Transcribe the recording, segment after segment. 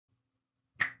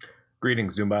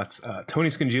Greetings, Doombots. Tony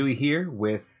Scungili here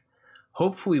with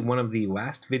hopefully one of the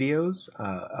last videos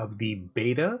of the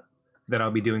beta that I'll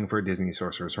be doing for Disney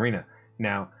Sorcerer's Arena.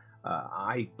 Now,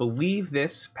 I believe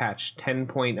this patch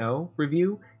 10.0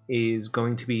 review is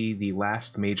going to be the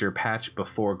last major patch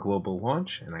before global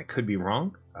launch, and I could be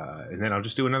wrong, and then I'll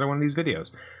just do another one of these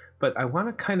videos. But I want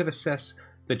to kind of assess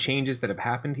the changes that have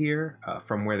happened here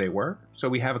from where they were, so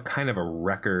we have a kind of a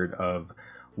record of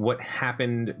what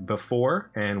happened before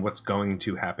and what's going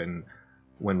to happen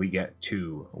when we get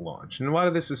to launch. And a lot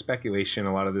of this is speculation,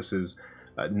 a lot of this is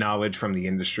knowledge from the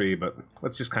industry, but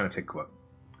let's just kind of take a look.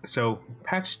 So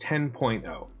patch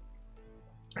 10.0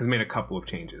 has made a couple of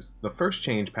changes. The first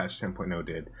change patch 10.0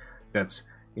 did that's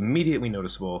immediately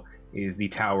noticeable is the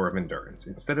Tower of Endurance.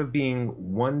 Instead of being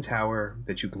one tower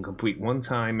that you can complete one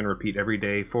time and repeat every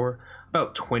day for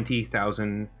about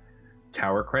 20,000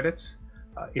 tower credits,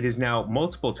 it is now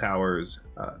multiple towers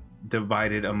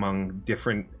divided among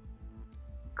different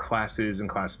classes and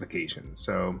classifications.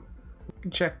 So you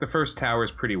can check the first tower is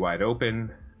pretty wide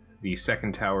open. The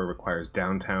second tower requires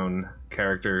downtown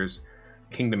characters,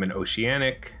 Kingdom and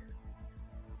Oceanic,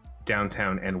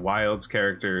 downtown and wilds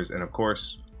characters, and of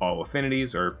course all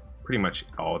affinities, or pretty much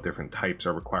all different types,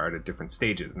 are required at different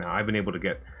stages. Now I've been able to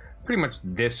get pretty much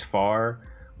this far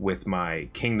with my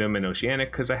Kingdom and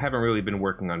Oceanic because I haven't really been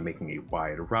working on making a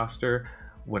wide roster.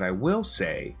 What I will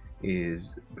say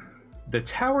is the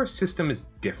tower system is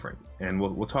different, and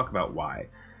we'll talk about why.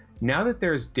 Now that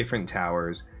there's different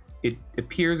towers, it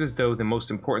appears as though the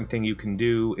most important thing you can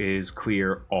do is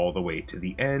clear all the way to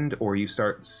the end, or you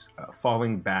start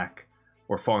falling back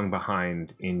or falling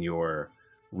behind in your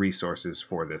resources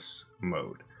for this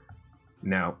mode.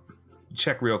 Now,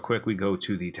 check real quick, we go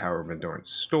to the Tower of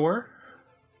Endurance store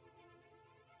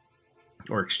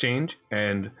or exchange,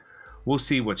 and we'll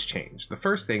see what's changed. The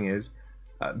first thing is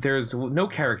there's no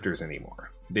characters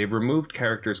anymore. They've removed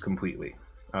characters completely,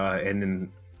 and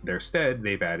in their stead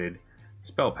they've added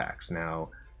spell packs. Now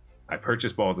I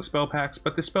purchased all the spell packs,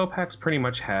 but the spell packs pretty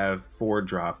much have 4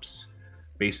 drops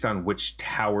based on which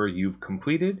tower you've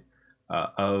completed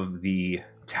of the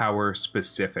tower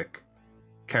specific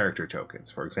character tokens.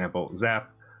 For example,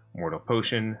 Zap, Mortal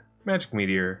Potion, Magic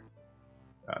Meteor,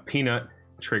 Peanut,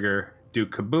 Trigger,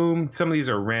 Duke Kaboom. Some of these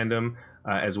are random,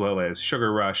 as well as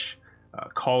Sugar Rush,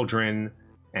 Cauldron,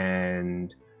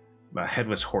 and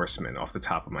Headless Horseman off the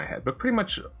top of my head. But pretty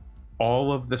much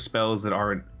all of the spells that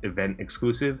aren't event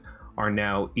exclusive are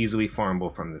now easily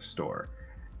farmable from this store.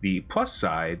 The plus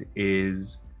side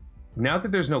is now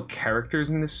that there's no characters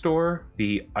in this store,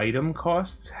 the item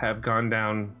costs have gone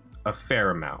down a fair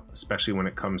amount, especially when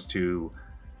it comes to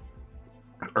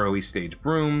early stage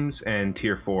brooms and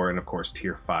tier 4 and of course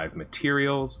tier 5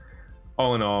 materials.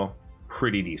 All in all,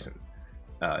 pretty decent.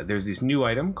 There's this new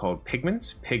item called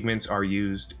Pigments. Pigments are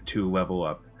used to level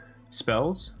up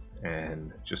spells,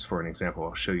 and just for an example,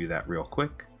 I'll show you that real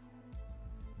quick.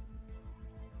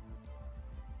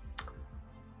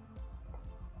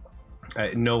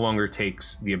 It no longer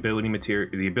takes the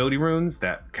ability runes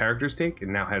that characters take. It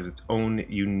now has its own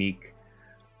unique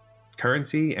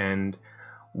currency, and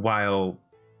while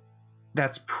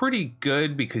that's pretty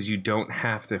good because you don't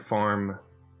have to farm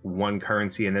one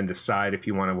currency and then decide if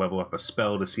you want to level up a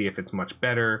spell to see if it's much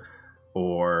better,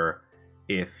 or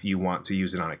if you want to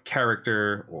use it on a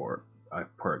character or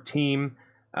per team,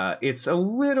 it's a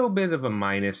little bit of a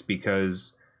minus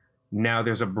because now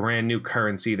there's a brand new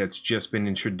currency that's just been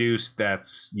introduced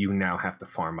that's you now have to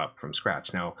farm up from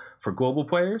scratch. Now, for global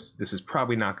players, this is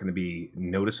probably not going to be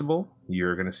noticeable.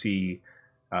 You're going to see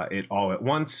it all at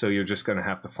once, so you're just going to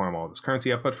have to farm all this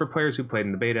currency up. But for players who played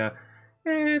in the beta,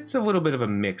 it's a little bit of a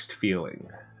mixed feeling.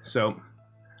 So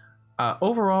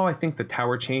overall, I think the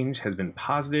tower change has been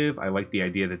positive. I like the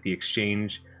idea that the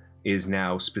exchange is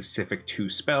now specific to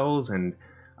spells, and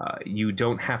you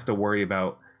don't have to worry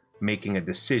about making a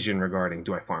decision regarding,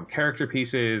 do I farm character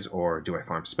pieces or do I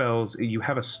farm spells? You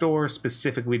have a store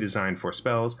specifically designed for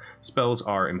spells. Spells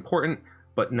are important,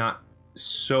 but not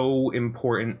so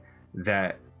important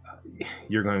that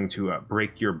you're going to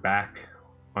break your back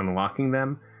unlocking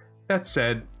them. That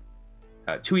said,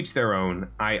 to each their own.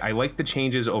 I like the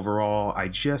changes overall. I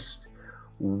just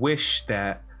wish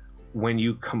that when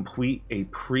you complete a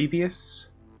previous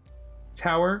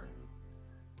tower,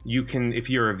 you can, if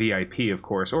you're a VIP, of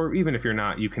course, or even if you're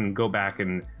not, you can go back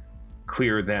and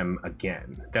clear them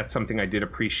again. That's something I did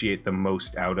appreciate the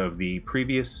most out of the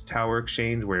previous tower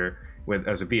exchange, where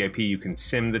as a VIP you can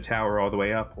sim the tower all the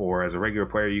way up, or as a regular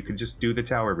player you could just do the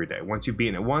tower every day. Once you've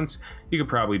beaten it once, you could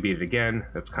probably beat it again.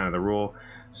 That's kind of the rule.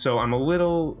 So I'm a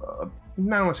little,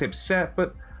 not want to say upset,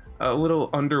 but a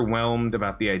little underwhelmed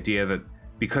about the idea that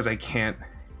because I can't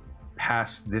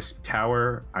pass this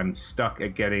tower, I'm stuck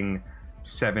at getting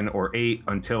 7 or 8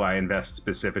 until I invest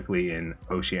specifically in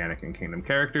Oceanic and Kingdom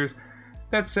characters.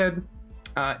 That said,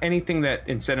 anything that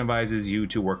incentivizes you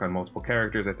to work on multiple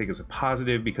characters I think is a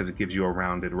positive, because it gives you a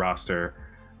rounded roster.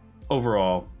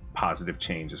 Overall, positive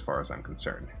change as far as I'm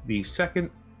concerned. The second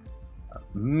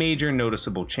major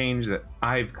noticeable change that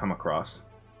I've come across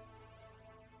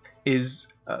is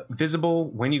visible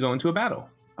when you go into a battle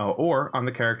or on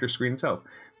the character screen itself.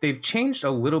 They've changed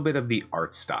a little bit of the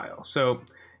art style, so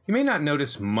you may not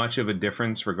notice much of a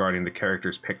difference regarding the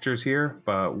character's pictures here,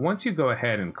 but once you go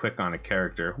ahead and click on a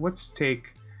character, let's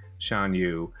take Shan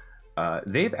Yu,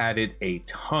 they've added a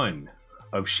ton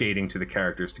of shading to the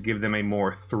characters to give them a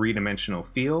more three-dimensional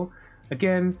feel.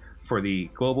 Again, for the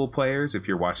global players, if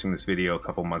you're watching this video a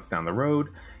couple months down the road,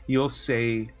 you'll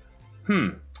say,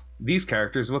 these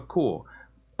characters look cool.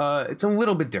 It's a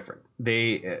little bit different.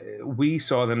 We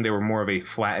saw them, they were more of a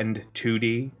flattened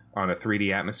 2D on a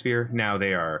 3D atmosphere. Now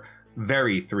they are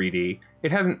very 3D.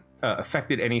 It hasn't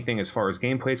affected anything as far as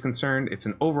gameplay is concerned. It's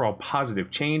an overall positive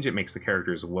change. It makes the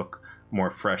characters look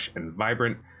more fresh and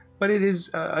vibrant, but it is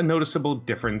a noticeable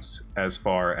difference as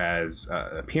far as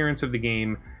appearance of the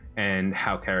game and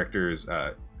how characters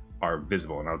are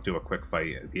visible. And I'll do a quick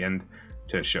fight at the end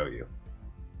to show you.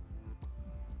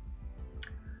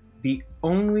 The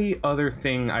only other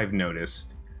thing I've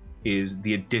noticed is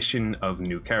the addition of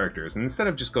new characters. And instead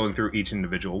of just going through each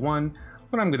individual one,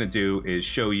 what I'm going to do is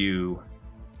show you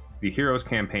the Heroes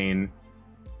campaign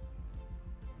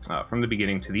from the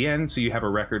beginning to the end, so you have a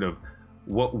record of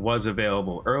what was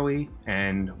available early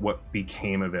and what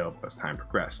became available as time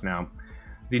progressed. Now,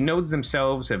 the nodes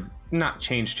themselves have not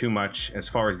changed too much. As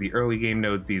far as the early game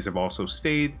nodes, these have also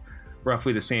stayed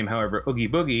roughly the same. However, Oogie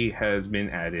Boogie has been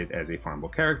added as a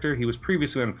farmable character. He was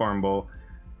previously unfarmable,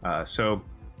 so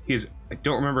I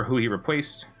don't remember who he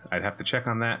replaced. I'd have to check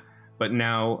on that. But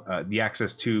now the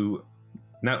access to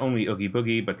not only Oogie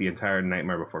Boogie, but the entire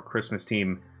Nightmare Before Christmas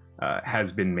team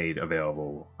has been made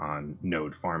available on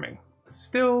node farming.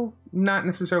 Still not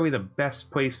necessarily the best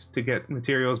place to get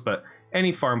materials, but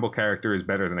any farmable character is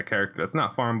better than a character that's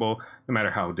not farmable, no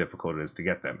matter how difficult it is to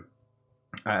get them.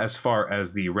 As far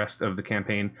as the rest of the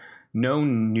campaign, no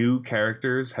new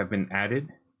characters have been added.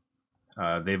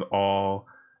 They've all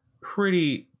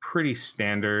pretty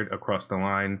standard across the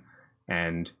line,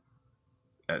 and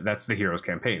that's the Heroes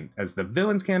campaign. As the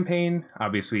Villains campaign,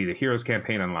 obviously the Heroes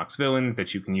campaign unlocks villains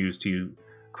that you can use to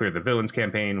clear the Villains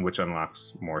campaign, which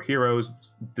unlocks more heroes.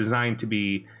 It's designed to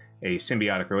be a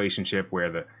symbiotic relationship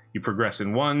where you progress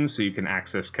in one, so you can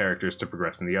access characters to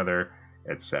progress in the other,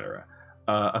 etc.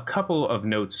 A couple of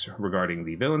notes regarding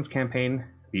the Villains campaign.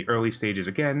 The early stages,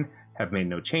 again, have made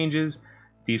no changes.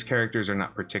 These characters are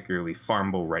not particularly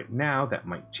farmable right now. That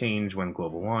might change when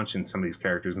global launch, and some of these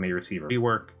characters may receive a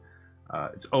rework.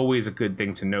 It's always a good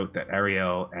thing to note that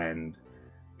Ariel and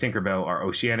Tinkerbell are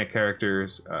Oceanic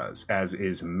characters, as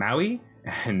is Maui,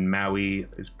 and Maui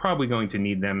is probably going to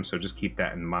need them, so just keep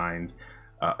that in mind.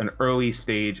 An early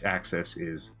stage access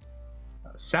is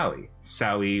Sally.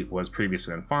 Sally was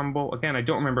previously unfarmable. Again, I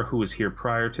don't remember who was here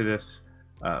prior to this,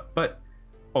 but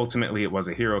ultimately it was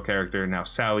a hero character. Now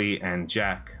Sally and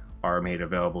Jack are made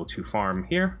available to farm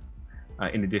here,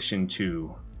 in addition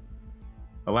to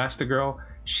Elastigirl.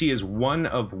 She is one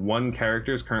of one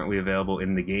characters currently available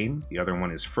in the game. The other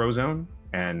one is Frozone,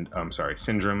 and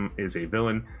Syndrome is a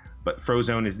villain, but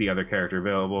Frozone is the other character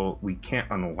available. We can't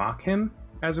unlock him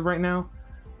as of right now,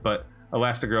 but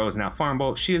Elastigirl is now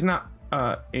farmable. She is not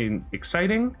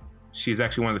exciting. She is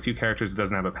actually one of the few characters that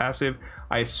doesn't have a passive.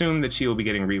 I assume that she will be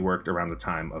getting reworked around the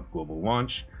time of global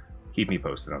launch. Keep me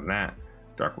posted on that.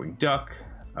 Darkwing Duck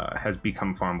has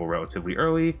become farmable relatively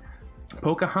early.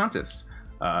 Pocahontas.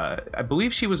 I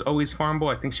believe she was always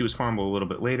farmable. I think she was farmable a little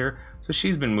bit later, so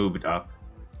she's been moved up.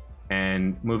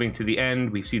 And moving to the end,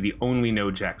 we see the only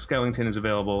node Jack Skellington is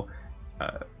available,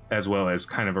 as well as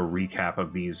kind of a recap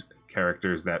of these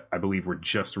characters that I believe were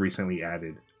just recently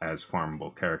added as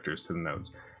farmable characters to the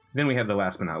nodes. Then we have the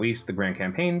last but not least, the Grand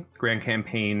Campaign. Grand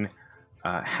Campaign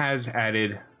has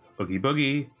added Oogie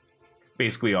Boogie,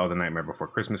 basically all the Nightmare Before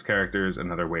Christmas characters,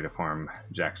 another way to farm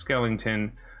Jack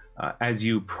Skellington. As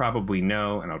you probably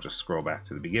know, and I'll just scroll back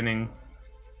to the beginning,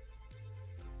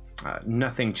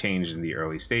 nothing changed in the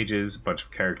early stages. A bunch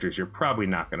of characters you're probably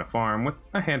not going to farm, with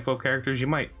a handful of characters you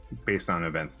might, based on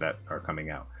events that are coming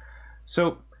out.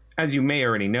 So, as you may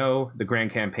already know, the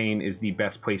Grand Campaign is the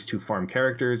best place to farm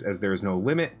characters, as there is no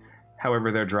limit.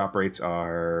 However, their drop rates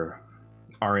are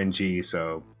RNG,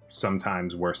 so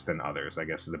sometimes worse than others, I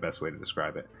guess is the best way to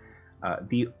describe it.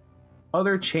 The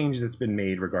other change that's been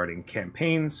made regarding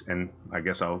campaigns, and I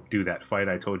guess I'll do that fight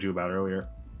I told you about earlier,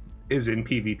 is in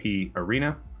PvP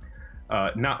Arena.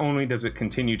 Not only does it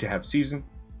continue to have season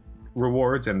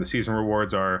rewards, and the season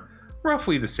rewards are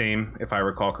roughly the same, if I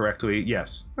recall correctly.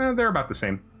 Yes, they're about the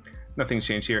same. Nothing's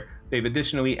changed here. They've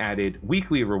additionally added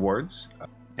weekly rewards,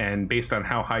 and based on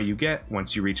how high you get,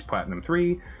 once you reach Platinum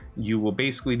 3, you will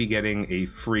basically be getting a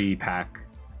free pack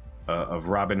of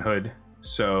Robin Hood.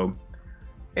 So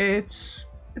it's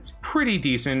pretty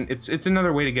decent. It's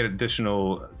another way to get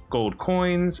additional gold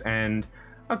coins and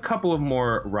a couple of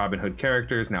more Robin Hood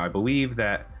characters. Now I believe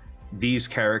that these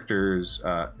characters,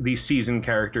 these season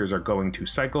characters, are going to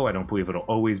cycle. I don't believe it'll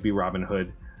always be Robin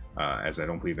Hood, as I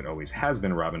don't believe it always has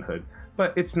been Robin Hood.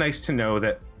 But it's nice to know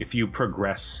that if you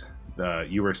progress,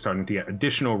 you are starting to get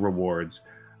additional rewards.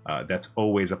 That's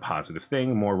always a positive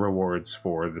thing. More rewards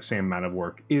for the same amount of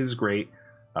work is great.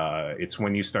 It's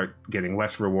when you start getting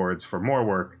less rewards for more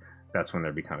work, that's when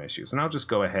there become issues. And I'll just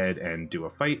go ahead and do a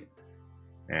fight,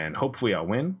 and hopefully I'll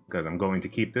win, because I'm going to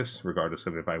keep this regardless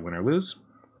of if I win or lose.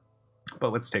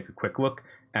 But let's take a quick look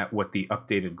at what the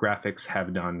updated graphics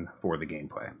have done for the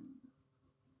gameplay.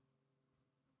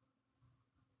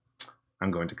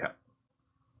 I'm going to cut.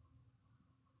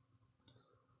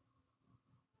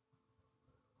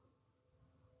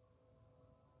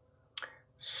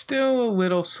 Still a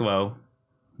little slow.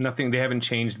 Nothing, they haven't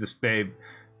changed this. They've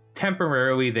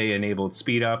temporarily enabled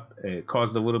speed up. It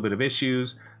caused a little bit of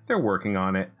issues. They're working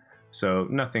on it. So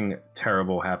nothing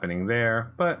terrible happening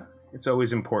there, but it's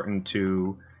always important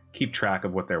to keep track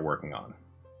of what they're working on.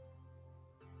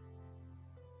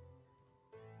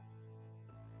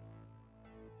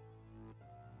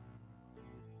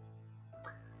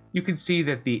 You can see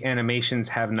that the animations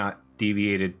have not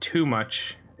deviated too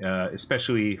much,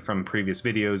 especially from previous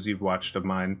videos you've watched of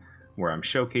mine where I'm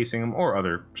showcasing them, or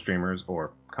other streamers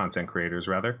or content creators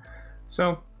rather.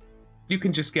 So you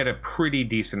can just get a pretty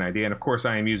decent idea. And of course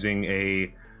I am using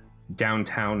a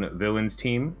Downtown Villains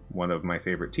team, one of my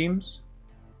favorite teams.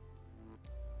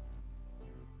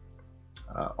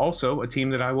 Also a team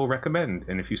that I will recommend,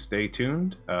 and if you stay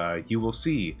tuned, you will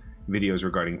see videos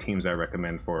regarding teams I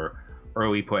recommend for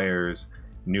early players,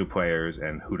 new players,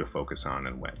 and who to focus on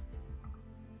and when.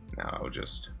 Now I'll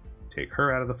just take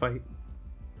her out of the fight.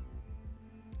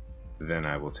 Then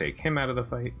I will take him out of the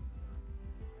fight.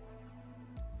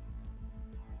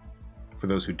 For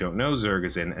those who don't know, Zerg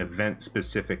is an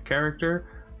event-specific character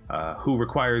who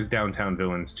requires Downtown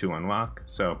Villains to unlock,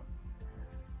 so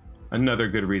another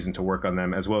good reason to work on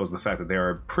them, as well as the fact that they are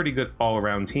a pretty good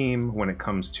all-around team when it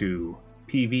comes to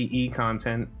PvE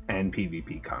content and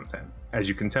PvP content. As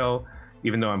you can tell,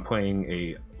 even though I'm playing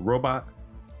a robot,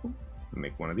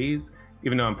 make one of these,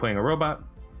 even though I'm playing a robot,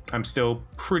 I'm still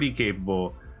pretty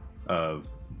capable of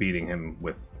beating him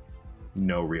with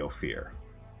no real fear.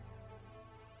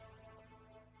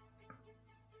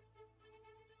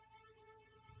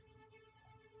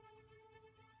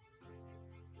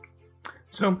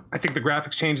 So I think the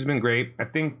graphics change has been great. I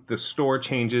think the store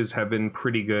changes have been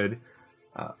pretty good.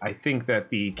 I think that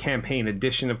the campaign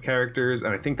addition of characters,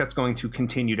 and I think that's going to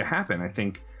continue to happen. I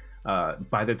think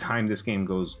by the time this game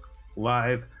goes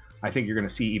live, I think you're going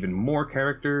to see even more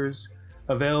characters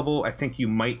available. I think you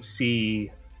might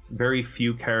see very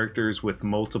few characters with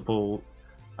multiple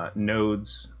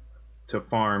nodes to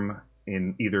farm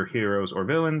in either heroes or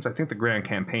villains. I think the grand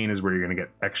campaign is where you're going to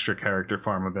get extra character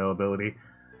farm availability.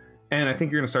 And I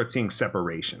think you're going to start seeing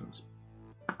separations.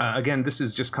 Again, this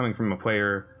is just coming from a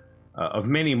player of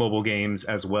many mobile games,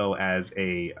 as well as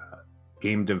a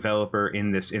game developer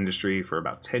in this industry for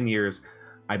about 10 years.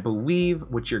 I believe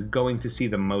what you're going to see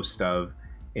the most of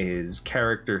is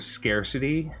character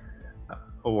scarcity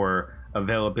or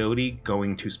availability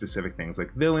going to specific things.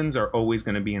 Like villains are always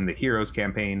going to be in the heroes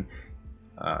campaign.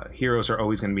 Heroes are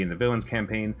always going to be in the villains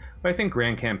campaign. But I think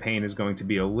grand campaign is going to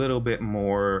be a little bit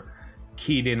more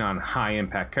keyed in on high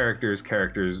impact characters,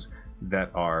 characters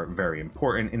that are very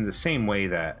important, in the same way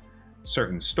that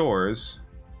certain stores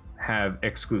have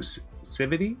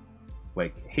exclusivity,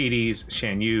 like Hades,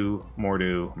 Shan Yu,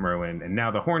 Mordu, Merlin, and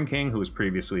now the Horn King, who was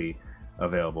previously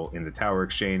available in the Tower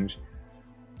Exchange.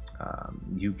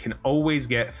 You can always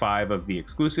get 5 of the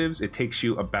exclusives. It takes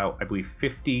you about, I believe,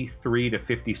 53 to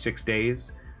 56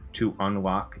 days to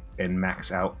unlock and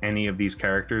max out any of these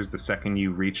characters the second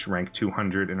you reach rank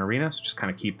 200 in Arena, so just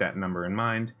kind of keep that number in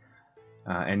mind.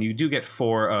 And you do get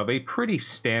 4 of a pretty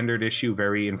standard issue.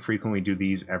 Very infrequently do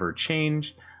these ever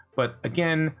change, but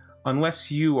again, unless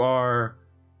you are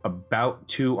about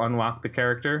to unlock the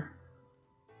character,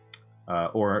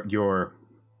 or you're,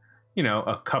 you know,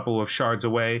 a couple of shards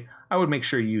away, I would make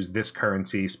sure you use this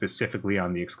currency specifically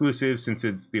on the exclusives, since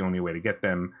it's the only way to get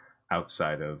them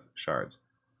outside of shards.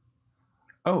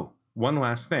 Oh, one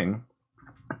last thing.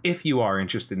 If you are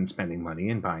interested in spending money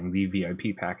and buying the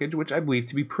VIP package, which I believe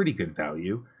to be pretty good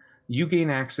value, you gain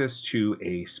access to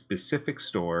a specific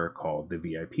store called the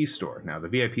VIP store. Now, the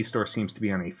VIP store seems to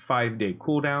be on a 5-day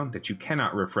cooldown that you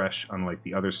cannot refresh, unlike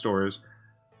the other stores,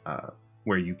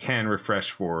 where you can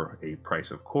refresh for a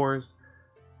price of cores.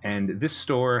 And this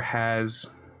store has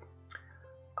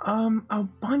a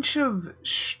bunch of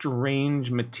strange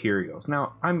materials.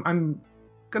 Now, I'm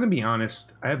gonna be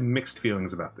honest, I have mixed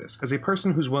feelings about this. As a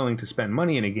person who's willing to spend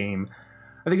money in a game,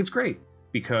 I think it's great,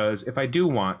 because if I do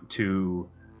want to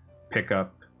pick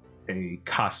up a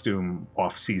costume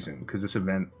off-season, because this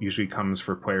event usually comes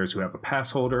for players who have a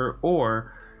pass holder,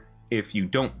 or if you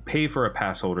don't pay for a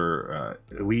pass holder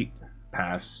elite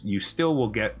pass, you still will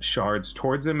get shards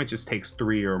towards them. It just takes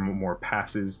 3 or more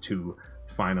passes to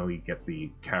finally get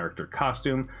the character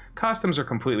costume. Costumes are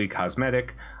completely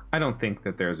cosmetic. I don't think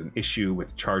that there's an issue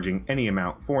with charging any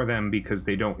amount for them, because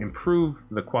they don't improve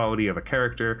the quality of a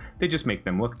character. They just make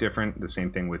them look different. The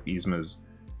same thing with Yzma's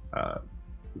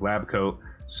lab coat.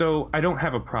 So I don't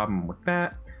have a problem with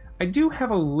that. I do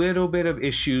have a little bit of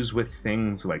issues with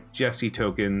things like Jesse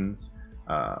tokens,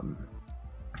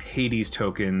 Hades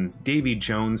tokens, Davy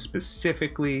Jones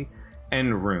specifically,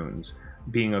 and runes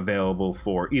being available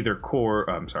for either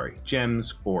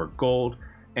gems or gold.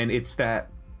 And it's that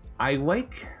I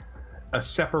like a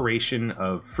separation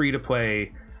of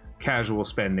free-to-play, casual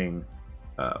spending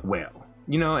whale.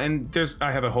 You know, and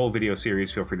I have a whole video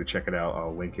series, feel free to check it out,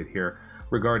 I'll link it here,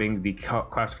 regarding the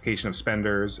classification of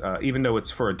spenders. Even though it's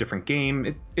for a different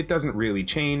game, it doesn't really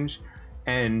change.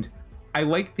 And I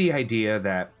like the idea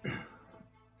that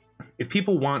if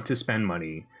people want to spend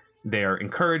money, they're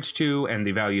encouraged to, and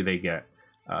the value they get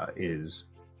is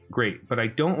great. But I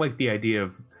don't like the idea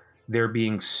of there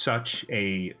being such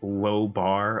a low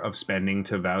bar of spending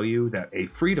to value that a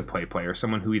free-to-play player,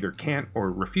 someone who either can't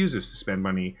or refuses to spend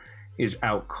money, is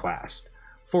outclassed.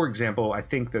 For example, I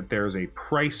think that there's a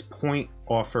price point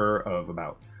offer of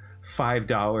about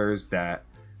 $5 that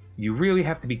you really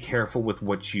have to be careful with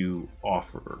what you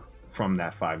offer from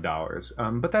that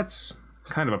 $5. But that's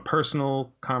kind of a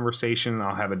personal conversation.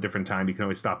 I'll have a different time. You can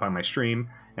always stop by my stream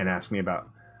and ask me about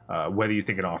whether you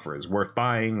think an offer is worth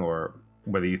buying, or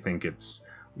whether you think it's,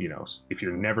 you know, if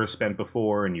you're never spent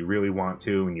before and you really want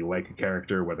to and you like a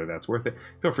character, whether that's worth it.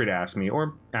 Feel free to ask me,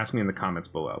 or ask me in the comments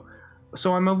below.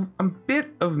 So I'm a bit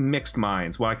of mixed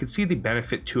minds. While I could see the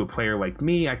benefit to a player like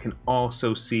me, I can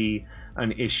also see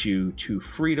an issue to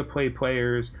free-to-play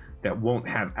players that won't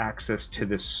have access to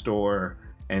this store.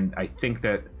 And I think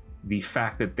that the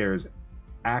fact that there's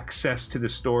access to the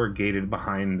store gated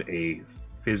behind a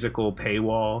physical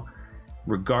paywall,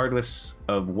 regardless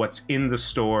of what's in the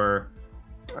store,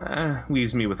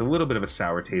 leaves me with a little bit of a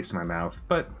sour taste in my mouth,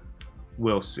 but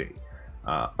we'll see.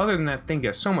 Other than that, thank you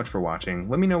guys so much for watching.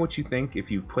 Let me know what you think,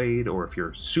 if you've played or if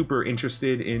you're super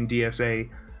interested in DSA.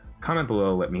 Comment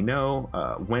below, let me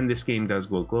know. When this game does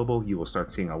go global, you will start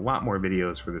seeing a lot more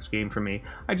videos for this game from me.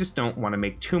 I just don't want to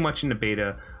make too much into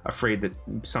beta, afraid that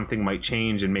something might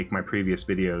change and make my previous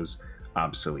videos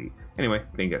obsolete. Anyway,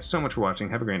 thank you guys so much for watching.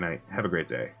 Have a great night. Have a great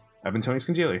day. I've been Tony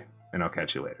Scungili, and I'll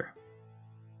catch you later.